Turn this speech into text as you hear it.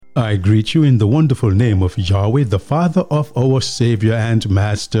I greet you in the wonderful name of Yahweh, the Father of our Savior and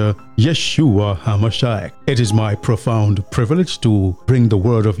Master, Yeshua HaMashiach. It is my profound privilege to bring the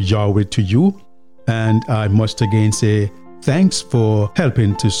word of Yahweh to you, and I must again say thanks for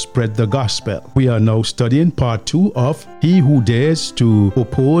helping to spread the gospel. We are now studying part 2 of He Who Dares to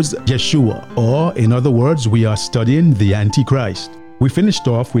Oppose Yeshua, or in other words, we are studying the Antichrist. We finished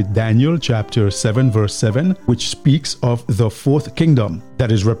off with Daniel chapter 7 verse 7, which speaks of the fourth kingdom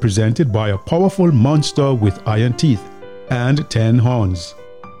that is represented by a powerful monster with iron teeth and 10 horns.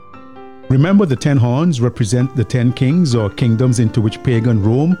 Remember, the 10 horns represent the 10 kings or kingdoms into which pagan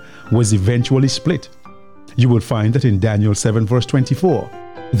Rome was eventually split. You will find that in Daniel 7 verse 24.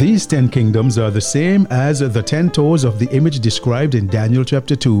 These 10 kingdoms are the same as the 10 toes of the image described in Daniel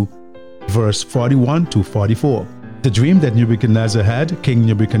chapter 2 verse 41 to 44. The dream that Nebuchadnezzar had, King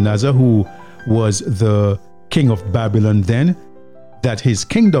Nebuchadnezzar, who was the king of Babylon then, that his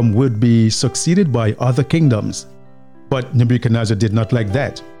kingdom would be succeeded by other kingdoms. But Nebuchadnezzar did not like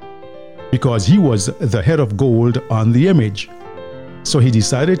that, because he was the head of gold on the image. So he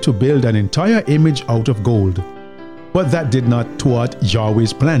decided to build an entire image out of gold. But that did not thwart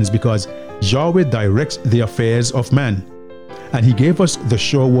Yahweh's plans, because Yahweh directs the affairs of man. And he gave us the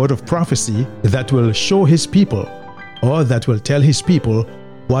sure word of prophecy that will show his people, or that will tell his people,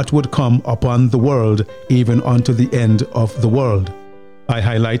 what would come upon the world even unto the end of the world. I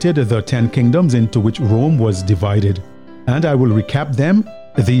highlighted the 10 kingdoms into which Rome was divided, and I will recap them.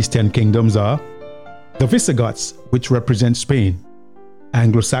 These 10 kingdoms are the Visigoths, which represent Spain;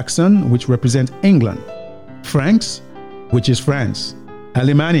 Anglo-Saxon, which represent England; Franks, which is France;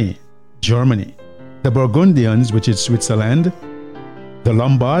 Alemanni, Germany; the Burgundians, which is Switzerland; the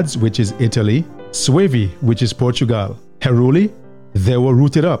Lombards, which is Italy; Suevi, which is Portugal; Heruli, they were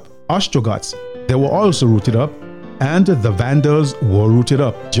rooted up; Ostrogoths, they were also rooted up; and the Vandals were rooted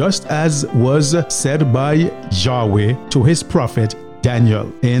up, just as was said by Yahweh to his prophet Daniel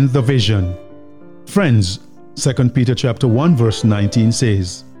in the vision. Friends, 2 Peter chapter 1 verse 19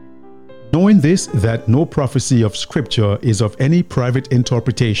 says, "Knowing this, that no prophecy of Scripture is of any private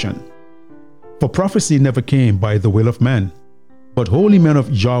interpretation. For prophecy never came by the will of man, but holy men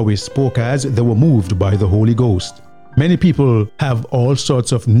of Yahweh spoke as they were moved by the Holy Ghost." Many people have all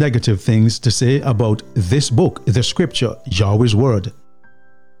sorts of negative things to say about this book, the Scripture, Yahweh's Word.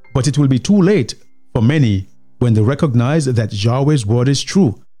 But it will be too late for many when they recognize that Yahweh's Word is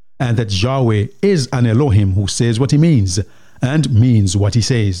true, and that Yahweh is an Elohim who says what he means and means what he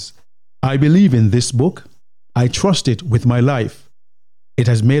says. I believe in this book. I trust it with my life. It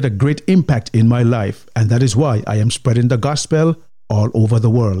has made a great impact in my life, and that is why I am spreading the gospel all over the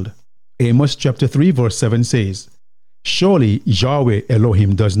world. Amos chapter 3 verse 7 says, "Surely Yahweh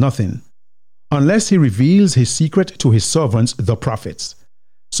Elohim does nothing, unless he reveals his secret to his servants the prophets."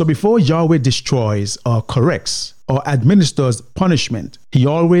 So before Yahweh destroys or corrects or administers punishment, he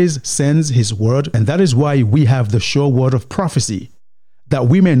always sends his word, and that is why we have the sure word of prophecy, that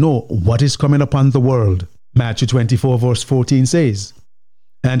we may know what is coming upon the world. Matthew 24 verse 14 says,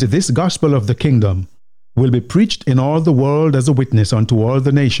 "And this gospel of the kingdom will be preached in all the world as a witness unto all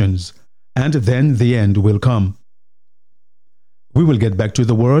the nations, and then the end will come." We will get back to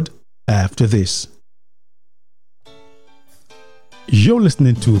the word after this. You're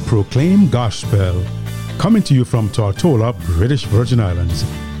listening to Proclaim Gospel, coming to you from Tortola, British Virgin Islands.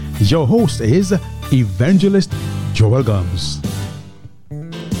 Your host is Evangelist Joel Gums.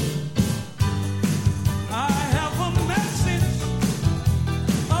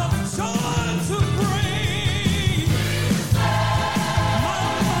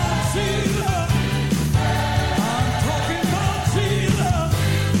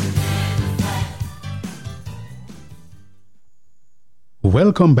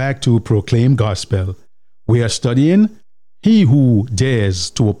 Welcome back to Proclaim Gospel. We are studying He Who Dares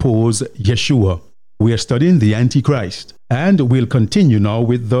to Oppose Yeshua. We are studying the Antichrist, and we'll continue now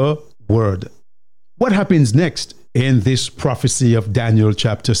with the Word. What happens next in this prophecy of Daniel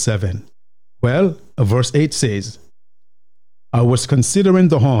chapter 7? Well, verse 8 says, "I was considering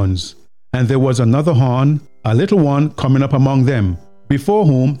the horns, and there was another horn, a little one, coming up among them, before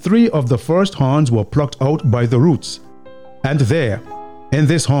whom 3 of the first horns were plucked out by the roots. And there, in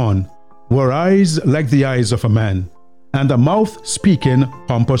this horn, were eyes like the eyes of a man, and a mouth speaking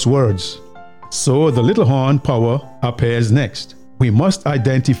pompous words." So the little horn power appears next. We must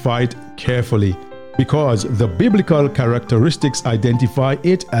identify it carefully, because the biblical characteristics identify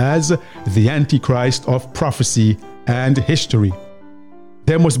it as the Antichrist of prophecy and history.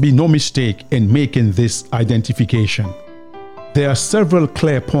 There must be no mistake in making this identification. There are several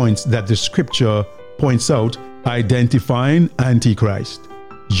clear points that the Scripture points out identifying Antichrist.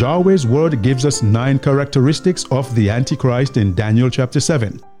 Yahweh's word gives us 9 characteristics of the Antichrist in Daniel chapter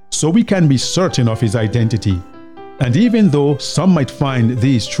 7, so we can be certain of his identity. And even though some might find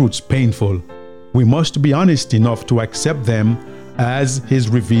these truths painful, we must be honest enough to accept them as his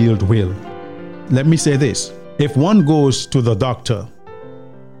revealed will. Let me say this. If one goes to the doctor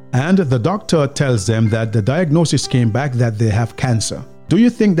and the doctor tells them that the diagnosis came back that they have cancer, do you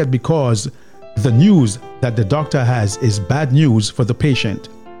think that because the news that the doctor has is bad news for the patient,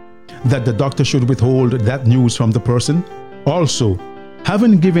 that the doctor should withhold that news from the person? Also,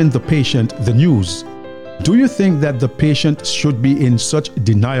 having given the patient the news, do you think that the patient should be in such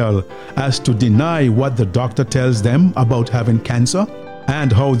denial as to deny what the doctor tells them about having cancer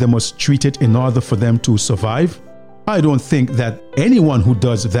and how they must treat it in order for them to survive? I don't think that anyone who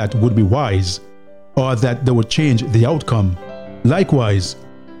does that would be wise, or that they would change the outcome. Likewise,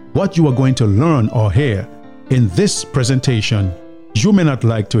 what you are going to learn or hear in this presentation, you may not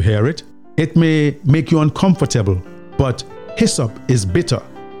like to hear it. It may make you uncomfortable, but hyssop is bitter.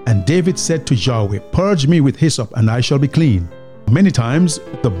 And David said to Yahweh, "Purge me with hyssop, and I shall be clean." Many times,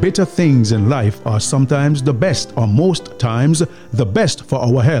 the bitter things in life are sometimes the best, or most times the best for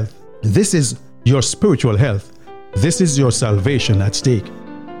our health. This is your spiritual health. This is your salvation at stake.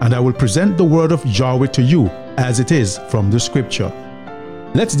 And I will present the word of Yahweh to you as it is from the scripture.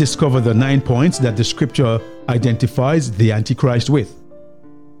 Let's discover the 9 points that the scripture identifies the Antichrist with.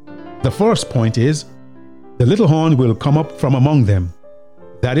 The first point is, the little horn will come up from among them.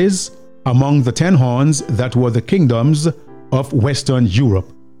 That is, among the 10 horns that were the kingdoms of Western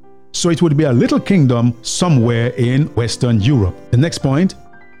Europe. So it would be a little kingdom somewhere in Western Europe. The next point,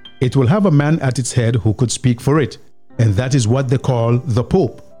 it will have a man at its head who could speak for it, and that is what they call the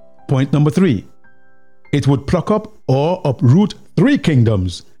Pope. Point number 3, it would pluck up or uproot 3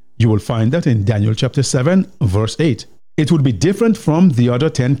 kingdoms. You will find that in Daniel chapter 7, verse 8. It would be different from the other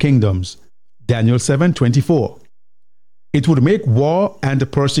 10 kingdoms. Daniel 7:24. It would make war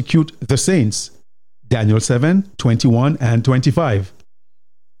and persecute the saints. Daniel 7:21 and 25.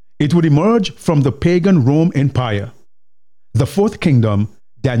 It would emerge from the pagan Rome Empire. The 4th kingdom,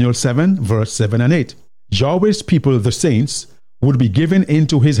 Daniel 7, verse 7 and 8. Yahweh's people, the saints, would be given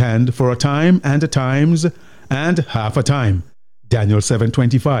into his hand for a time and a times and half a time. Daniel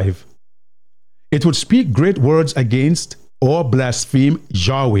 7:25. It would speak great words against or blaspheme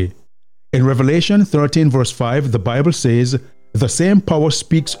Yahweh. In Revelation 13 verse 5, the Bible says, "The same power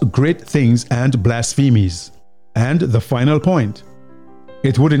speaks great things and blasphemies." And the final point,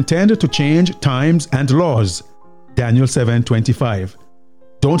 it would intend to change times and laws. Daniel 7:25.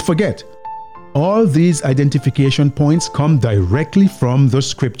 Don't forget, all these identification points come directly from the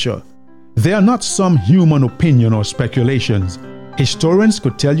scripture. They are not some human opinion or speculations. Historians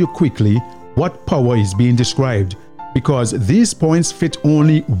could tell you quickly what power is being described, because these points fit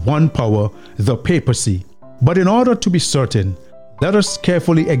only one power, the papacy. But in order to be certain, let us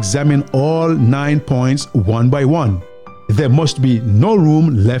carefully examine all 9 points one by one. There must be no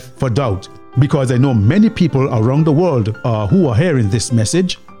room left for doubt, because I know many people around the world who are hearing this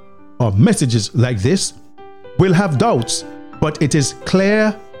message, or messages like this, will have doubts, but it is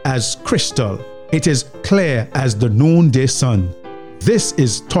clear as crystal. It is clear as the noonday sun. This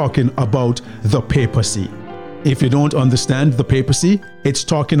is talking about the papacy. If you don't understand the papacy, it's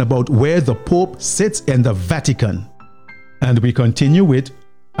talking about where the Pope sits in the Vatican. And we continue with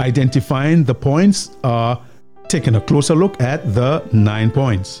identifying the points, taking a closer look at the 9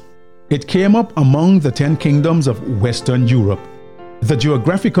 points. It came up among the 10 kingdoms of Western Europe. The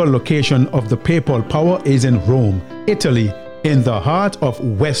geographical location of the papal power is in Rome, Italy, in the heart of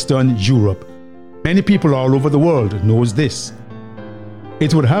Western Europe. Many people all over the world knows this.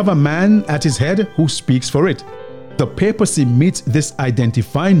 It would have a man at his head who speaks for it. The papacy meets this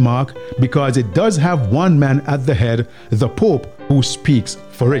identifying mark because it does have one man at the head, the Pope, who speaks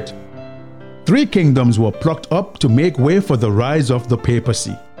for it. 3 kingdoms were plucked up to make way for the rise of the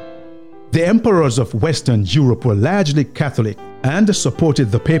papacy. The emperors of Western Europe were largely Catholic and supported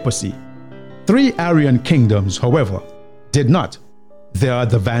the papacy. 3 Arian kingdoms, however, did not. They are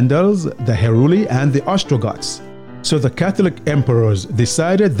the Vandals, the Heruli, and the Ostrogoths. So the Catholic emperors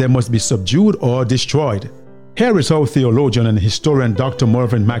decided they must be subdued or destroyed. Here is how theologian and historian Dr.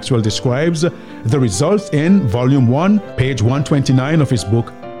 Mervyn Maxwell describes the results in Volume 1, page 129 of his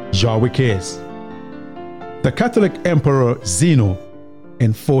book, Yahweh Cares. The Catholic Emperor Zeno,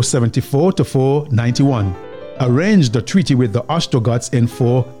 in 474 to 491, arranged a treaty with the Ostrogoths in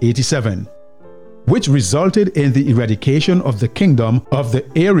 487, which resulted in the eradication of the kingdom of the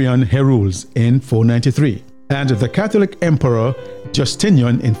Arian Herules in 493. And the Catholic Emperor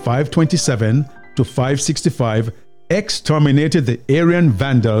Justinian in 527 to 565 exterminated the Arian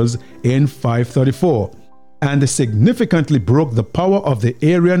Vandals in 534 and significantly broke the power of the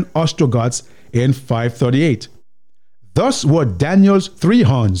Arian Ostrogoths in 538. Thus were Daniel's three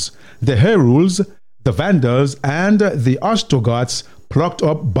horns, the Heruls, the Vandals, and the Ostrogoths, plucked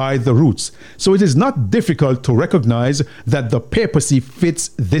up by the roots. So it is not difficult to recognize that the papacy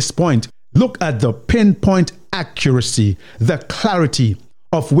fits this point. Look at the pinpoint accuracy, the clarity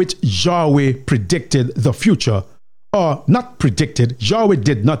of which Yahweh predicted the future. Or not predicted, Yahweh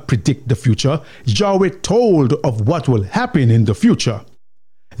did not predict the future. Yahweh told of what will happen in the future.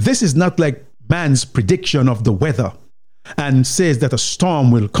 This is not like man's prediction of the weather and says that a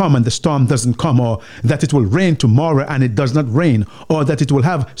storm will come and the storm doesn't come, or that it will rain tomorrow and it does not rain, or that it will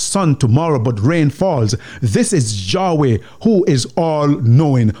have sun tomorrow but rain falls. This is Yahweh, who is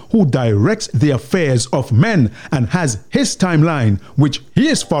all-knowing, who directs the affairs of men and has his timeline, which he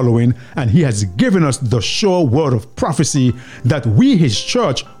is following, and he has given us the sure word of prophecy that we, his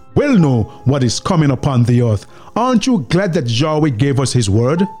church, will know what is coming upon the earth. Aren't you glad that Yahweh gave us his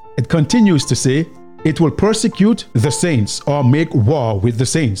word? It continues to say, it will persecute the saints or make war with the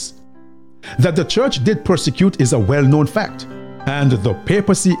saints. That the church did persecute is a well-known fact, and the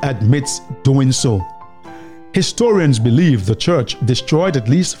papacy admits doing so. Historians believe the church destroyed at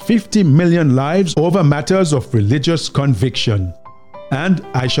least 50 million lives over matters of religious conviction. And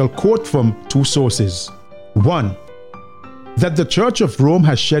I shall quote from two sources. 1. That the Church of Rome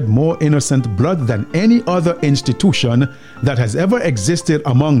has shed more innocent blood than any other institution that has ever existed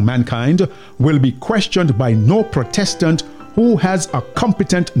among mankind will be questioned by no Protestant who has a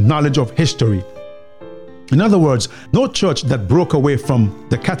competent knowledge of history. In other words, no church that broke away from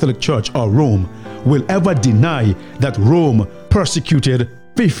the Catholic Church or Rome will ever deny that Rome persecuted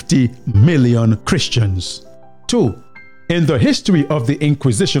 50 million Christians. 2. In the history of the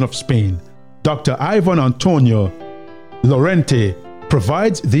Inquisition of Spain, Dr. Ivan Antonio Lorente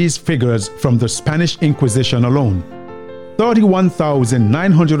provides these figures from the Spanish Inquisition alone.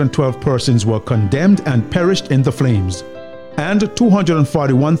 31,912 persons were condemned and perished in the flames, and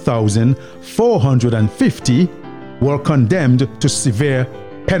 241,450 were condemned to severe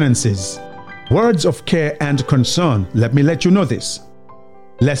penances. Words of care and concern, let me let you know this.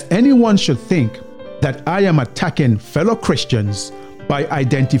 Lest anyone should think that I am attacking fellow Christians by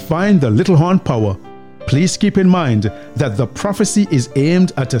identifying the little horn power, please keep in mind that the prophecy is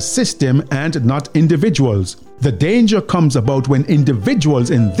aimed at a system and not individuals. The danger comes about when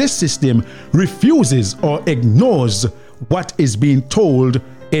individuals in this system refuses or ignores what is being told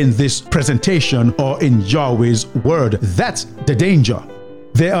in this presentation or in Yahweh's word. That's the danger.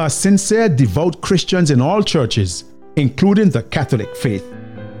 There are sincere, devout Christians in all churches, including the Catholic faith.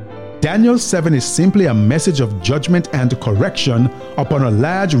 Daniel 7 is simply a message of judgment and correction upon a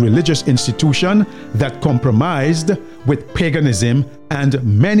large religious institution that compromised with paganism, and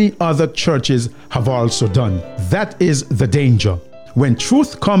many other churches have also done. That is the danger. When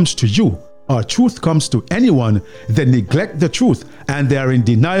truth comes to you, or truth comes to anyone, they neglect the truth and they are in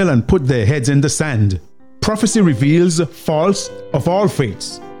denial and put their heads in the sand. Prophecy reveals faults of all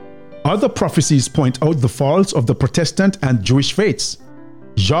faiths. Other prophecies point out the faults of the Protestant and Jewish faiths.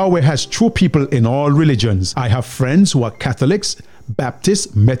 Yahweh has true people in all religions. I have friends who are Catholics,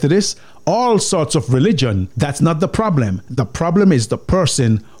 Baptists, Methodists, all sorts of religion. That's not the problem. The problem is the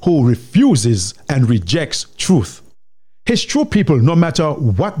person who refuses and rejects truth. His true people, no matter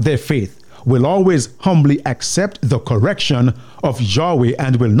what their faith, will always humbly accept the correction of Yahweh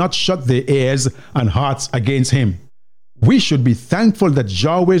and will not shut their ears and hearts against him. We should be thankful that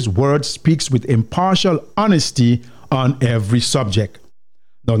Yahweh's word speaks with impartial honesty on every subject.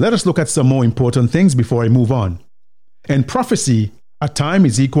 Now let us look at some more important things before I move on. In prophecy, a time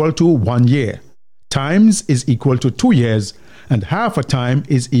is equal to 1 year. Times is equal to 2 years, and half a time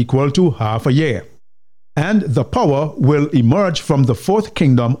is equal to half a year. And the power will emerge from the fourth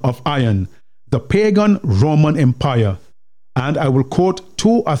kingdom of iron, the pagan Roman Empire. And I will quote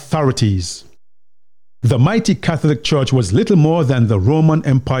two authorities. The mighty Catholic Church was little more than the Roman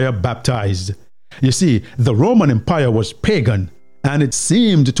Empire baptized. You see, the Roman Empire was pagan, and it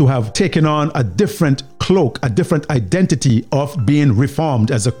seemed to have taken on a different cloak, a different identity of being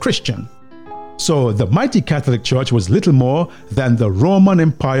reformed as a Christian. So the mighty Catholic Church was little more than the Roman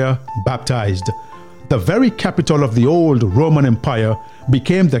Empire baptized. The very capital of the old Roman Empire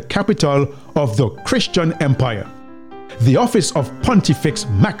became the capital of the Christian Empire. The office of Pontifex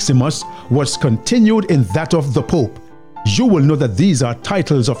Maximus was continued in that of the Pope. You will know that these are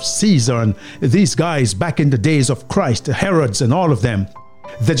titles of Caesar and these guys back in the days of Christ, Herods and all of them.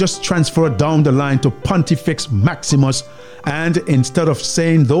 They just transferred down the line to Pontifex Maximus, and instead of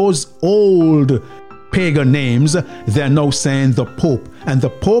saying those old pagan names, they're now saying the Pope. And the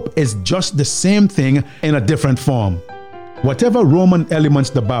Pope is just the same thing in a different form. Whatever Roman elements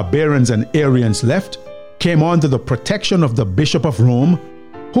the barbarians and Arians left came under the protection of the Bishop of Rome,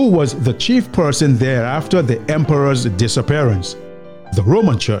 who was the chief person there after the emperor's disappearance. The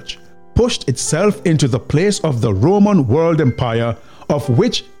Roman Church pushed itself into the place of the Roman world empire, of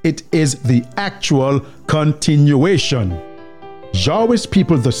which it is the actual continuation. Yahweh's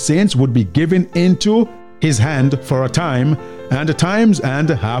people, the saints, would be given into his hand for a time, and times and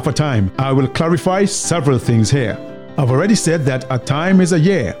half a time. I will clarify several things here. I've already said that a time is a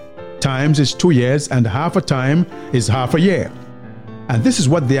year, times is 2 years, and half a time is half a year. And this is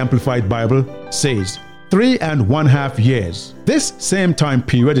what the Amplified Bible says: 3.5 years. This same time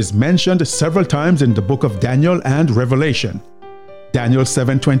period is mentioned several times in the book of Daniel and Revelation. Daniel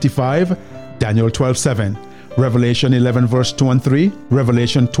 7:25, Daniel 12:7, Revelation 11 verse 2 and 3,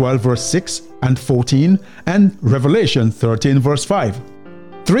 Revelation 12 verse 6 and 14, and Revelation 13 verse 5.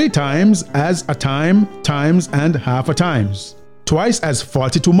 3 times as a time, times and half a times. Twice as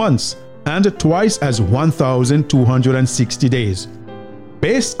 42 months, and twice as 1,260 days.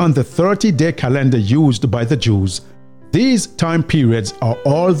 Based on the 30-day calendar used by the Jews, these time periods are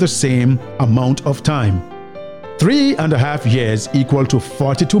all the same amount of time. 3.5 years equal to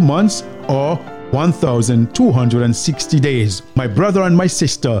 42 months or 1,260 days. My brother and my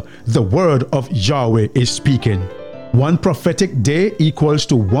sister, the word of Yahweh is speaking. 1 prophetic day equals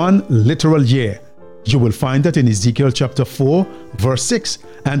to 1 literal year. You will find that in Ezekiel chapter 4 verse 6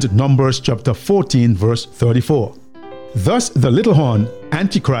 and Numbers chapter 14 verse 34. Thus the little horn,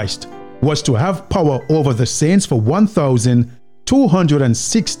 Antichrist, was to have power over the saints for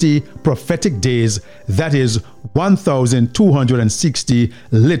 1,260 prophetic days, that is 1,260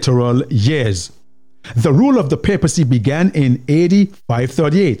 literal years. The rule of the papacy began in AD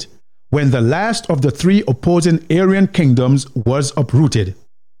 538, when the last of the 3 opposing Arian kingdoms was uprooted.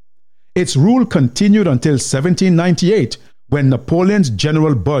 Its rule continued until 1798, when Napoleon's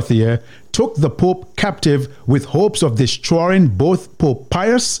General Berthier took the Pope captive with hopes of destroying both Pope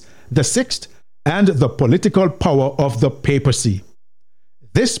Pius VI and the political power of the papacy.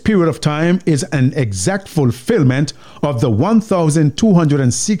 This period of time is an exact fulfillment of the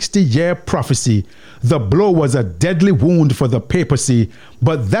 1,260-year prophecy. The blow was a deadly wound for the papacy,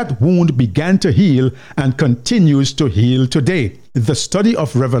 but that wound began to heal and continues to heal today. The study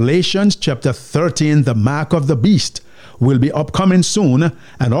of Revelations chapter 13, the mark of the beast, will be upcoming soon,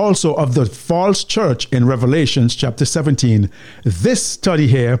 and also of the false church in Revelations chapter 17. This study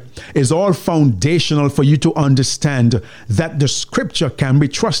here is all foundational for you to understand that the scripture can be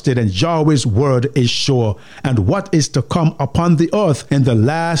trusted and Yahweh's word is sure, and what is to come upon the earth in the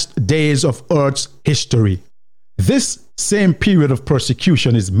last days of earth's history. This same period of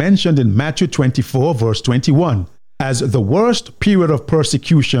persecution is mentioned in Matthew 24 verse 21 as the worst period of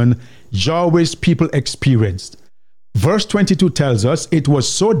persecution Yahweh's people experienced. Verse 22 tells us it was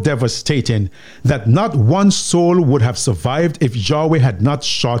so devastating that not one soul would have survived if Yahweh had not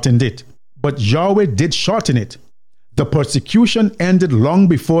shortened it. But Yahweh did shorten it. The persecution ended long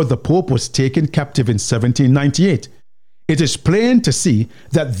before the Pope was taken captive in 1798. It is plain to see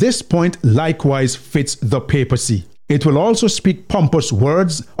that this point likewise fits the papacy. It will also speak pompous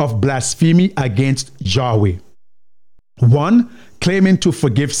words of blasphemy against Yahweh. 1. Claiming to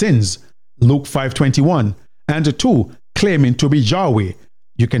forgive sins, Luke 5:21. And 2, claiming to be Yahweh.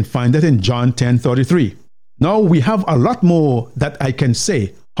 You can find that in John 10:33. Now we have a lot more that I can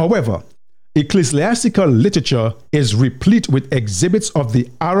say. However, ecclesiastical literature is replete with exhibits of the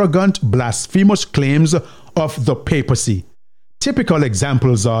arrogant, blasphemous claims of the papacy. Typical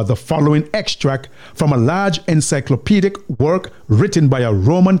examples are the following extract from a large encyclopedic work written by a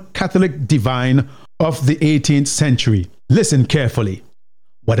Roman Catholic divine of the 18th century. Listen carefully.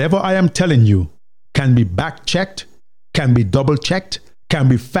 Whatever I am telling you can be back-checked, can be double-checked, can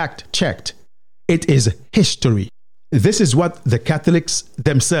be fact-checked. It is history. This is what the Catholics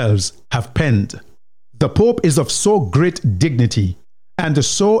themselves have penned. The Pope is of so great dignity and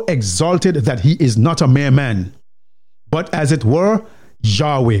so exalted that he is not a mere man, but as it were,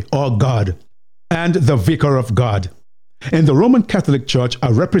 Yahweh or God, and the Vicar of God. In the Roman Catholic Church,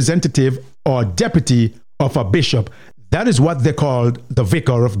 a representative or deputy of a bishop, that is what they called the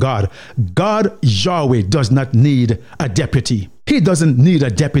Vicar of God. God, Yahweh, does not need a deputy. He doesn't need a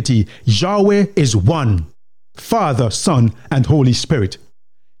deputy. Yahweh is one. Father, Son, and Holy Spirit.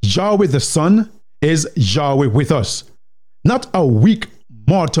 Yahweh the Son is Yahweh with us. Not a weak,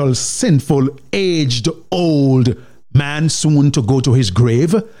 mortal, sinful, aged, old man soon to go to his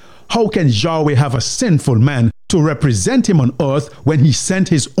grave. How can Yahweh have a sinful man to represent him on earth when he sent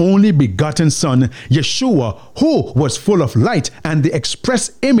his only begotten Son, Yeshua, who was full of light and the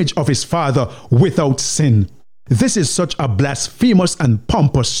express image of his Father without sin? This is such a blasphemous and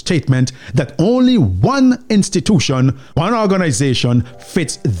pompous statement that only one institution, one organization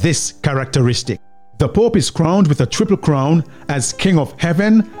fits this characteristic. The Pope is crowned with a triple crown as King of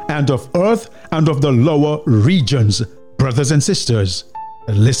heaven and of earth and of the lower regions. Brothers and sisters,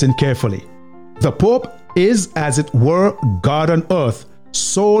 listen carefully. The Pope is, as it were, God on earth,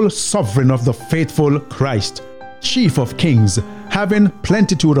 sole sovereign of the faithful Christ, chief of kings, having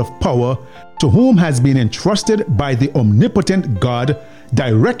plenitude of power, to whom has been entrusted by the omnipotent God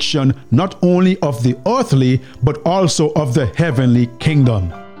direction not only of the earthly but also of the heavenly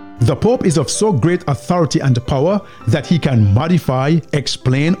kingdom. The Pope is of so great authority and power that he can modify,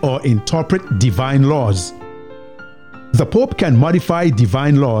 explain, or interpret divine laws. The Pope can modify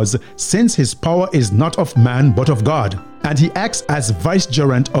divine laws since his power is not of man but of God, and he acts as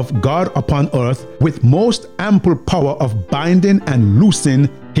vicegerent of God upon earth with most ample power of binding and loosing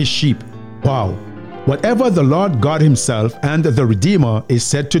his sheep. Wow! Whatever the Lord God himself and the Redeemer is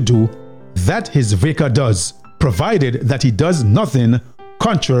said to do, that his vicar does, provided that he does nothing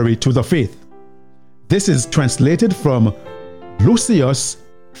contrary to the faith. This is translated from Lucius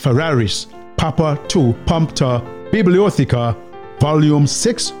Ferraris, Papa to Puncta Bibliotheca, Volume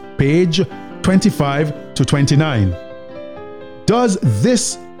 6, page 25 to 29. Does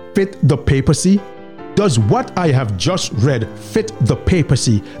this fit the papacy? Does what I have just read fit the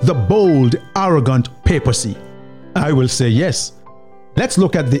papacy, the bold, arrogant papacy? I will say yes. Let's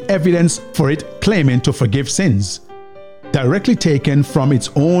look at the evidence for it claiming to forgive sins, directly taken from its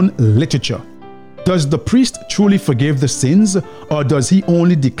own literature. Does the priest truly forgive the sins, or does he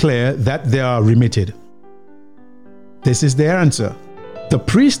only declare that they are remitted? This is the answer. The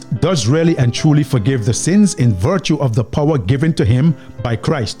priest does really and truly forgive the sins in virtue of the power given to him by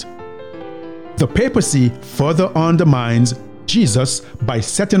Christ. The papacy further undermines Jesus by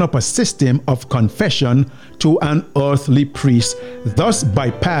setting up a system of confession to an earthly priest, thus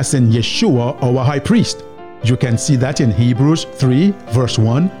bypassing Yeshua, our high priest. You can see that in Hebrews 3 verse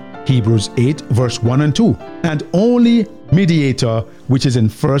 1, Hebrews 8 verse 1 and 2, and only mediator, which is in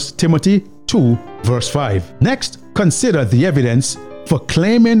 1 Timothy 2 verse 5. Next, consider the evidence for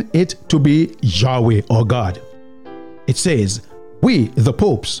claiming it to be Yahweh or God. It says, "We, the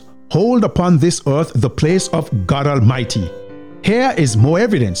popes, hold upon this earth the place of God Almighty." Here is more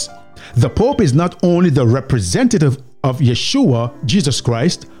evidence. The Pope is not only the representative of Yeshua, Jesus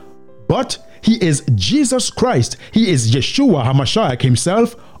Christ, but he is Jesus Christ. He is Yeshua HaMashiach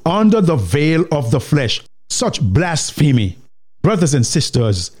himself under the veil of the flesh. Such blasphemy. Brothers and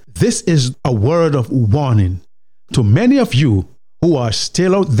sisters, this is a word of warning to many of you who are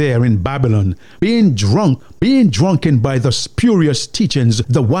still out there in Babylon, being drunken by the spurious teachings,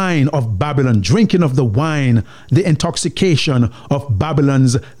 the wine of Babylon, drinking of the wine, the intoxication of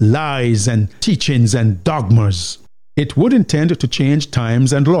Babylon's lies and teachings and dogmas. It would intend to change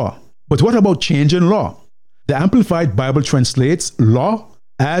times and law. But what about changing law? The Amplified Bible translates law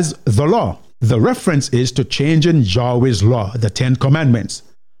as the law. The reference is to changing Yahweh's law, the 10 Commandments.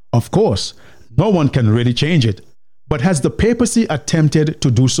 Of course, no one can really change it. But has the papacy attempted to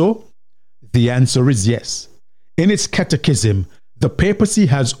do so? The answer is yes. In its catechism, the papacy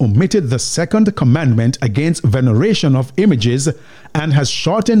has omitted the second commandment against veneration of images and has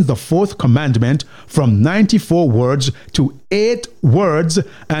shortened the fourth commandment from 94 words to 8 words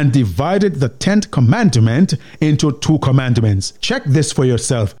and divided the 10th commandment into 2 commandments. Check this for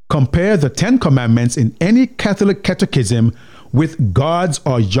yourself. Compare the 10 commandments in any Catholic catechism with God's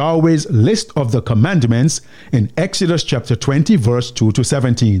or Yahweh's list of the commandments in Exodus chapter 20 verse 2 to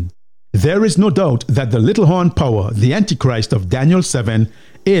 17. There is no doubt that the little horn power, the Antichrist of Daniel 7,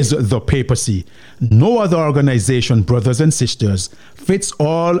 is the papacy. No other organization, brothers and sisters, fits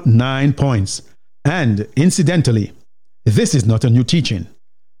all 9 points. And incidentally, this is not a new teaching.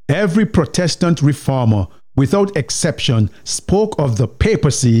 Every Protestant reformer, without exception, spoke of the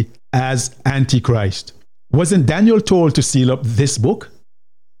papacy as Antichrist. Wasn't Daniel told to seal up this book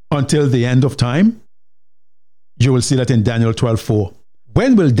until the end of time? You will see that in Daniel 12:4.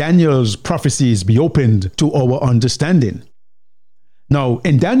 When will Daniel's prophecies be opened to our understanding? Now,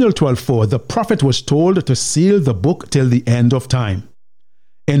 in Daniel 12:4, the prophet was told to seal the book till the end of time.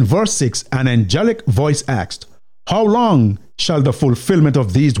 In verse 6, an angelic voice asked, "How long shall the fulfillment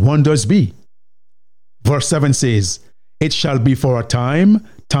of these wonders be?" Verse 7 says, "It shall be for a time,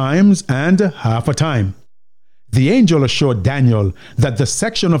 times, and half a time." The angel assured Daniel that the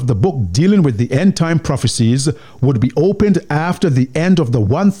section of the book dealing with the end-time prophecies would be opened after the end of the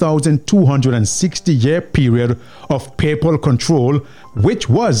 1,260-year period of papal control, which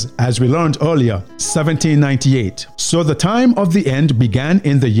was, as we learned earlier, 1798. So the time of the end began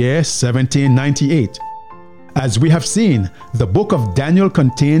in the year 1798. As we have seen, the book of Daniel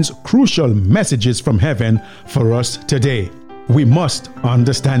contains crucial messages from heaven for us today. We must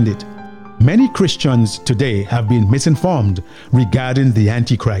understand it. Many Christians today have been misinformed regarding the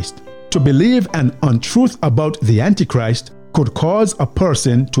Antichrist. To believe an untruth about the Antichrist could cause a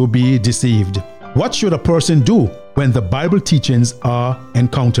person to be deceived. What should a person do when the Bible teachings are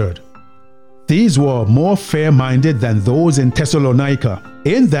encountered? These were more fair-minded than those in Thessalonica,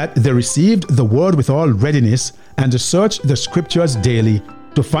 in that they received the word with all readiness and searched the scriptures daily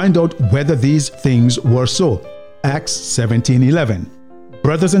to find out whether these things were so. Acts 17:11.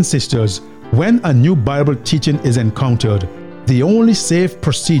 Brothers and sisters, when a new Bible teaching is encountered, the only safe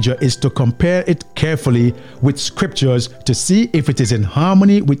procedure is to compare it carefully with scriptures to see if it is in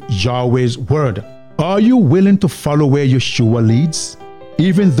harmony with Yahweh's word. Are you willing to follow where Yeshua leads,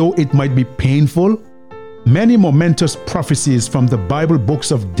 even though it might be painful? Many momentous prophecies from the Bible books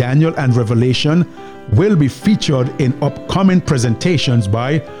of Daniel and Revelation will be featured in upcoming presentations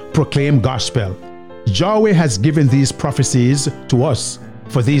by Proclaim Gospel. Yahweh has given these prophecies to us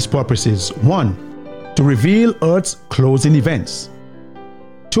for these purposes. 1. To reveal Earth's closing events.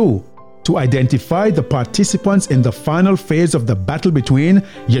 2. To identify the participants in the final phase of the battle between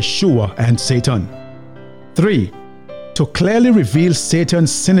Yeshua and Satan. 3. To clearly reveal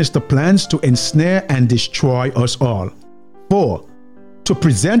Satan's sinister plans to ensnare and destroy us all. 4. To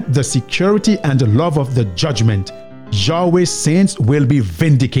present the security and love of the judgment. Yahweh's saints will be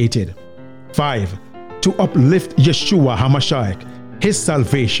vindicated. 5. To uplift Yeshua HaMashiach, His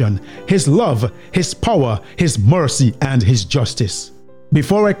salvation, His love, His power, His mercy, and His justice.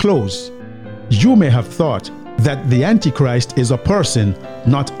 Before I close, you may have thought that the Antichrist is a person,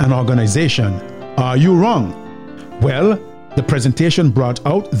 not an organization. Are you wrong? Well, the presentation brought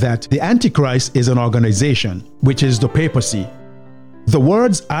out that the Antichrist is an organization, which is the papacy. The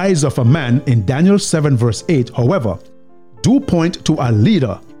words eyes of a man in Daniel 7 verse 8, however, do point to a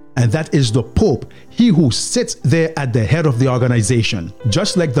leader, and that is the Pope, he who sits there at the head of the organization,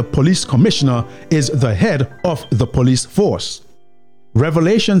 just like the police commissioner is the head of the police force.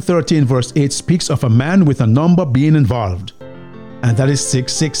 Revelation 13 verse 8 speaks of a man with a number being involved, and that is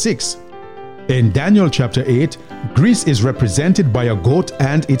 666. In Daniel chapter 8, Greece is represented by a goat,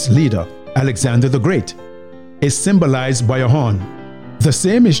 and its leader, Alexander the Great, is symbolized by a horn. The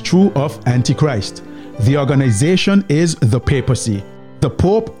same is true of Antichrist. The organization is the papacy. The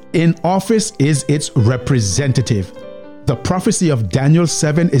Pope in office is its representative. The prophecy of Daniel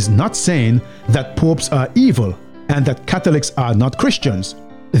 7 is not saying that popes are evil and that Catholics are not Christians.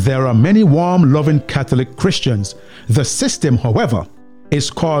 There are many warm, loving Catholic Christians. The system, however, is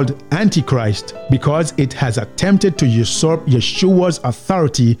called Antichrist because it has attempted to usurp Yeshua's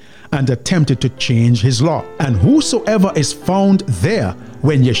authority and attempted to change his law. And whosoever is found there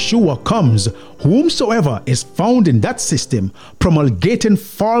when Yeshua comes, whomsoever is found in that system, promulgating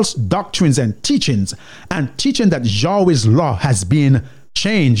false doctrines and teaching that Yahweh's law has been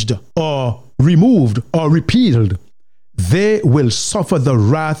changed or removed or repealed, they will suffer the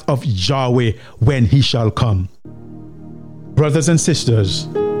wrath of Yahweh when he shall come. Brothers and sisters,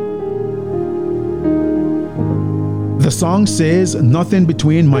 the song says, nothing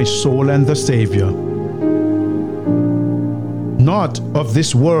between my soul and the Saviour. Not of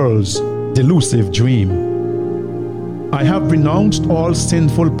this world's delusive dream. I have renounced all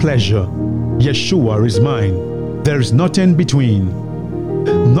sinful pleasure. Yeshua is mine. There is nothing between.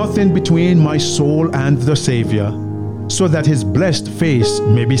 Nothing between my soul and the Saviour, so that his blessed face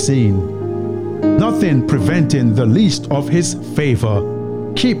may be seen. Nothing preventing the least of his favor.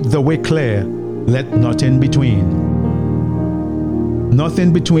 Keep the way clear, let nothing between.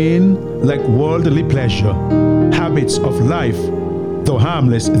 Nothing between, like worldly pleasure, habits of life, though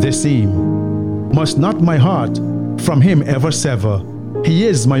harmless they seem. Must not my heart from him ever sever? He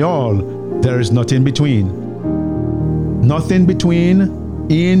is my all, there is nothing between. Nothing between,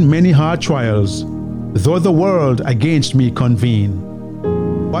 in many hard trials, though the world against me convene.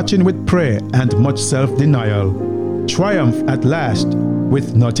 Watching with prayer and much self-denial, triumph at last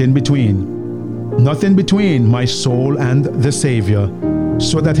with nothing between. Nothing between my soul and the Saviour,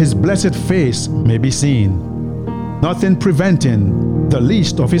 so that his blessed face may be seen. Nothing preventing the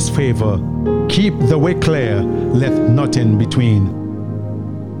least of his favor. Keep the way clear, let nothing between.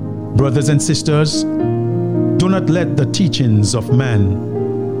 Brothers and sisters, do not let the teachings of man,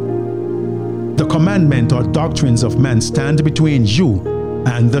 the commandment or doctrines of men stand between you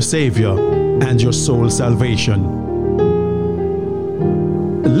and the Saviour and your soul's salvation.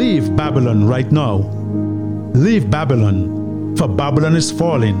 Leave Babylon right now. Leave Babylon, for Babylon is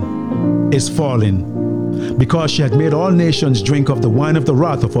falling, because she had made all nations drink of the wine of the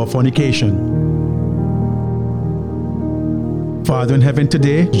wrath of her fornication. Father in heaven,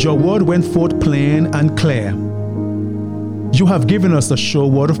 today, your word went forth plain and clear. You have given us a sure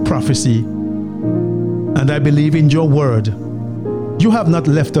word of prophecy, and I believe in your word. You have not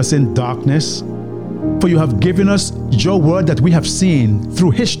left us in darkness, for you have given us your word that we have seen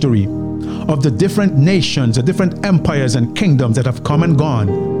through history of the different nations, the different empires and kingdoms that have come and gone.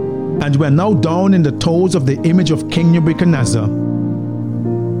 And we are now down in the toes of the image of King Nebuchadnezzar.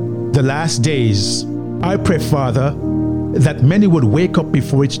 The last days, I pray, Father, that many would wake up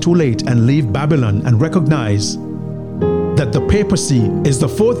before it's too late and leave Babylon and recognize that the papacy is the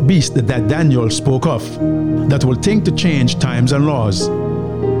fourth beast that Daniel spoke of, that will think to change times and laws.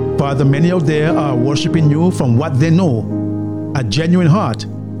 Father, many out there are worshiping you from what they know, a genuine heart,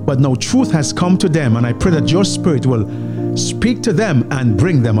 but now truth has come to them, and I pray that your Spirit will speak to them and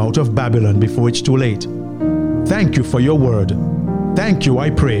bring them out of Babylon before it's too late. Thank you for your word. Thank you, I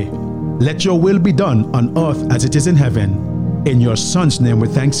pray. Let your will be done on earth as it is in heaven. In your Son's name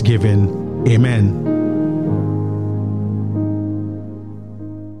with thanksgiving. Amen.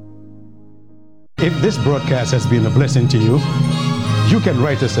 If this broadcast has been a blessing to you, you can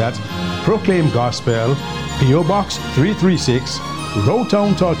write us at Proclaim Gospel, P.O. Box 336,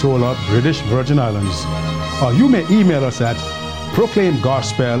 Lowtown, Tortola, British Virgin Islands. Or you may email us at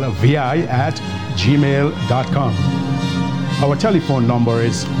proclaimgospelvi@gmail.com. Our telephone number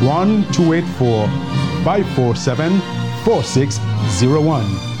is 1-284-547-4601.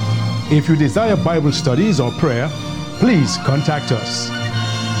 If you desire Bible studies or prayer, please contact us.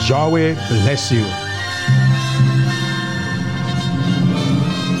 Yahweh bless you.